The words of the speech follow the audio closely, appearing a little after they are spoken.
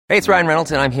Hey, it's Ryan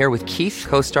Reynolds, and I'm here with Keith,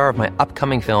 co-star of my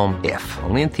upcoming film, If,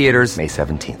 only in theaters May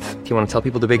 17th. Do you want to tell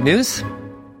people the big news?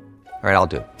 All right, I'll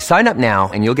do it. Sign up now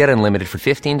and you'll get unlimited for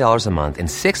 $15 a month and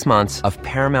 6 months of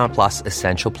Paramount Plus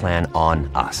Essential Plan on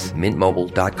us.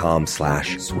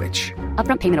 Mintmobile.com/switch.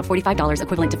 Upfront payment of $45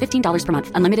 equivalent to $15 per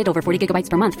month. Unlimited over 40 gigabytes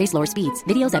per month. Face lower speeds.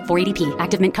 Videos at 480p.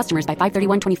 Active Mint customers by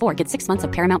 531.24 get 6 months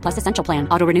of Paramount Plus Essential Plan.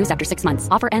 Auto renews after 6 months.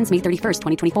 Offer ends May 31st,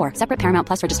 2024. Separate Paramount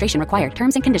Plus registration required.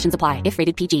 Terms and conditions apply if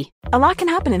rated PG. A lot can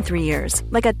happen in 3 years.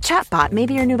 Like a chatbot may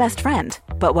be your new best friend.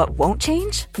 But what won't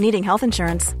change? Needing health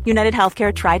insurance. United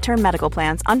Healthcare Tri-Term Medical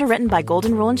Plans, underwritten by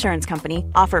Golden Rule Insurance Company,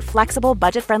 offer flexible,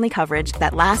 budget-friendly coverage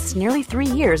that lasts nearly 3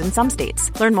 years in some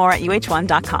states. Learn more at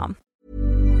uh1.com.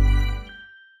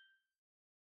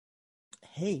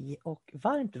 Hej och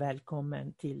varmt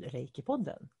välkommen till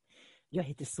Reiki-podden. Jag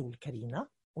heter Sol-Carina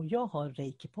och jag har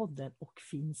Reiki-podden och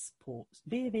finns på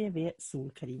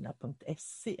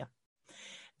www.solcarina.se.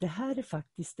 Det här är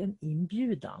faktiskt en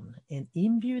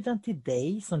inbjudan till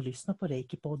dig som lyssnar på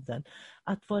Reiki-podden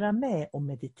att vara med och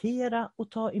meditera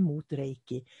och ta emot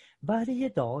Reiki varje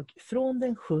dag från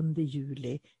den 7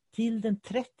 juli till den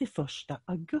 31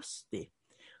 augusti.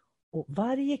 Och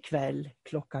varje kväll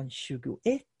klockan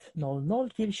 21.00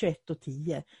 till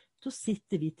 21.10 då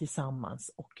sitter vi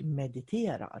tillsammans och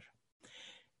mediterar.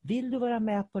 Vill du vara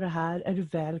med på det här är du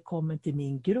välkommen till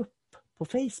min grupp på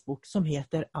Facebook som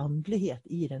heter Andlighet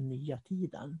i den nya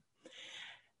tiden.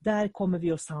 Där kommer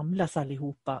vi att samlas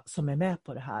allihopa som är med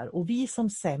på det här. Och vi som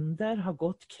sänder har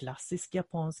gått klassisk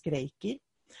japansk reiki.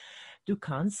 Du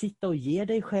kan sitta och ge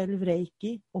dig själv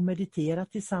reiki och meditera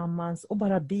tillsammans och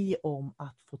bara be om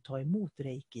att få ta emot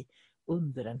reiki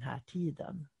under den här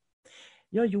tiden.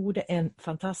 Jag gjorde en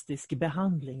fantastisk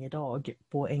behandling idag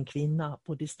på en kvinna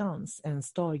på distans. En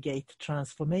Stargate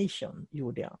Transformation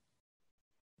gjorde jag.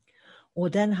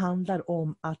 Och den handlar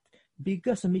om att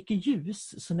bygga så mycket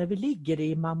ljus så när vi ligger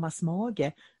i mammas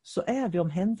mage så är vi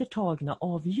omhändertagna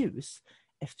av ljus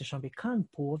eftersom vi kan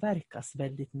påverkas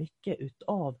väldigt mycket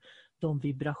utav de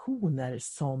vibrationer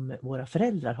som våra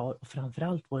föräldrar har och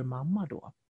framförallt vår mamma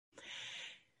då.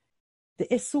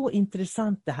 Det är så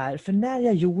intressant det här, för när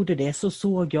jag gjorde det så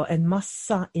såg jag en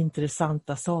massa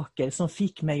intressanta saker som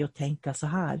fick mig att tänka så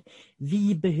här.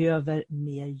 Vi behöver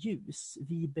mer ljus,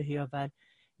 vi behöver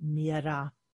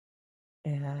mera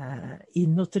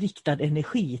inåtriktad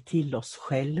energi till oss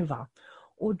själva.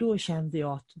 Och då kände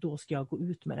jag att då ska jag gå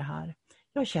ut med det här.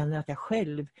 Jag känner att jag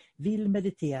själv vill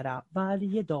meditera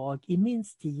varje dag i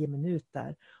minst 10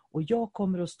 minuter. Och jag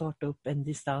kommer att starta upp en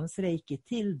distansreiki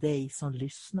till dig som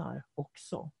lyssnar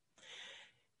också.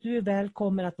 Du är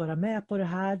välkommen att vara med på det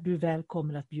här. Du är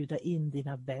välkommen att bjuda in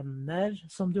dina vänner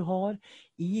som du har.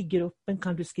 I gruppen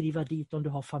kan du skriva dit om du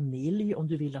har familj, om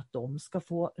du vill att de ska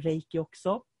få reiki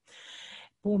också.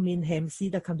 På min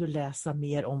hemsida kan du läsa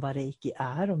mer om vad reiki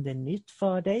är, om det är nytt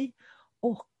för dig.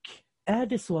 Och är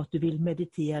det så att du vill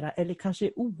meditera eller kanske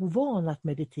är ovan att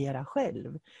meditera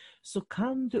själv så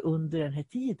kan du under den här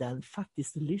tiden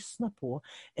faktiskt lyssna på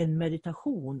en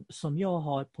meditation som jag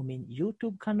har på min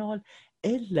YouTube-kanal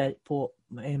eller på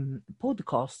en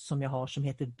podcast som jag har som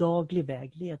heter Daglig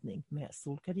vägledning med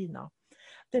Sol-Carina.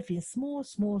 Det finns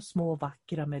små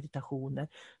vackra meditationer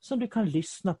som du kan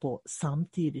lyssna på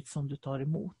samtidigt som du tar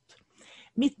emot.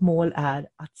 Mitt mål är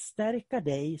att stärka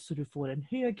dig så du får en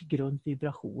hög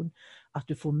grundvibration, att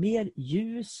du får mer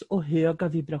ljus och höga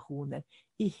vibrationer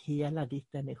i hela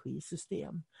ditt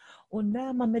energisystem. Och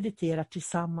när man mediterar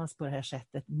tillsammans på det här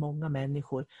sättet, många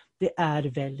människor, det är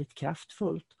väldigt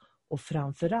kraftfullt. Och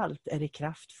framförallt är det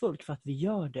kraftfullt för att vi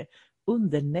gör det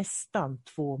under nästan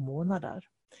 2 månader.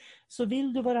 Så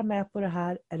vill du vara med på det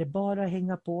här är det bara att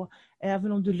hänga på,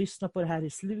 även om du lyssnar på det här i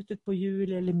slutet på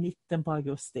juli eller mitten på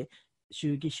augusti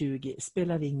 2020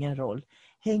 spelar ingen roll.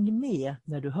 Häng med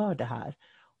när du hör det här.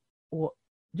 Och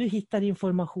du hittar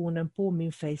informationen på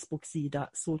min Facebook-sida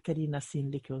Sol-Carina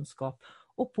sinnlig kunskap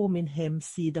och på min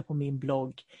hemsida på min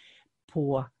blogg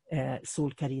på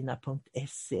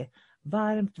solcarina.se.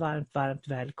 Varmt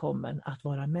välkommen att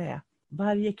vara med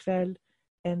varje kväll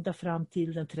ända fram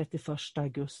till den 31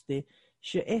 augusti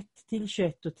 21 till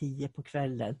 21:10 på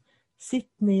kvällen.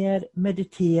 Sitt ner,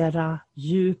 meditera,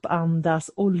 djupandas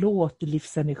och låt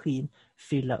livsenergin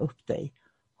fylla upp dig.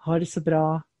 Ha det så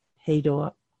bra. Hej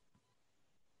då.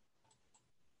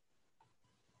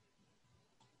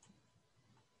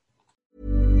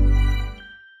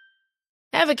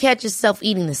 Ever catch yourself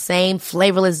eating the same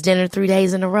flavorless dinner 3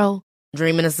 days in a row?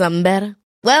 Dreaming of something better?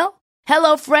 Well,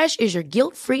 HelloFresh is your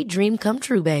guilt-free dream come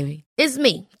true, baby. It's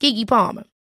me, Keke Palmer.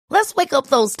 Let's wake up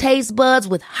those taste buds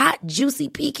with hot, juicy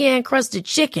pecan-crusted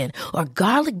chicken or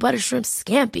garlic butter shrimp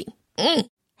scampi.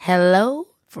 Hello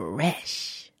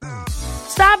Fresh.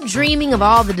 Stop dreaming of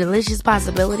all the delicious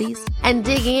possibilities and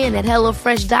dig in at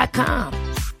HelloFresh.com.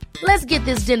 Let's get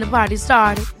this dinner party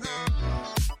started.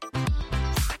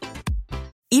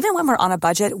 Even when we're on a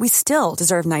budget, we still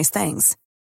deserve nice things.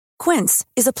 Quince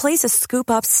is a place to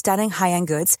scoop up stunning high-end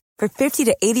goods for 50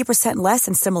 to 80% less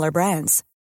than similar brands.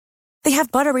 They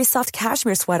have buttery soft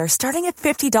cashmere sweaters starting at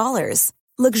 $50,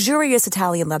 luxurious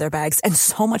Italian leather bags, and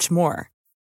so much more.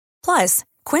 Plus,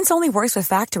 Quince only works with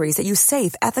factories that use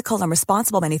safe, ethical, and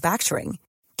responsible manufacturing.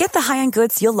 Get the high-end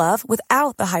goods you'll love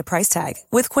without the high price tag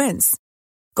with Quince.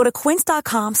 Go to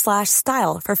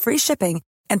quince.com/style for free shipping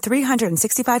and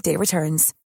 365-day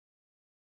returns.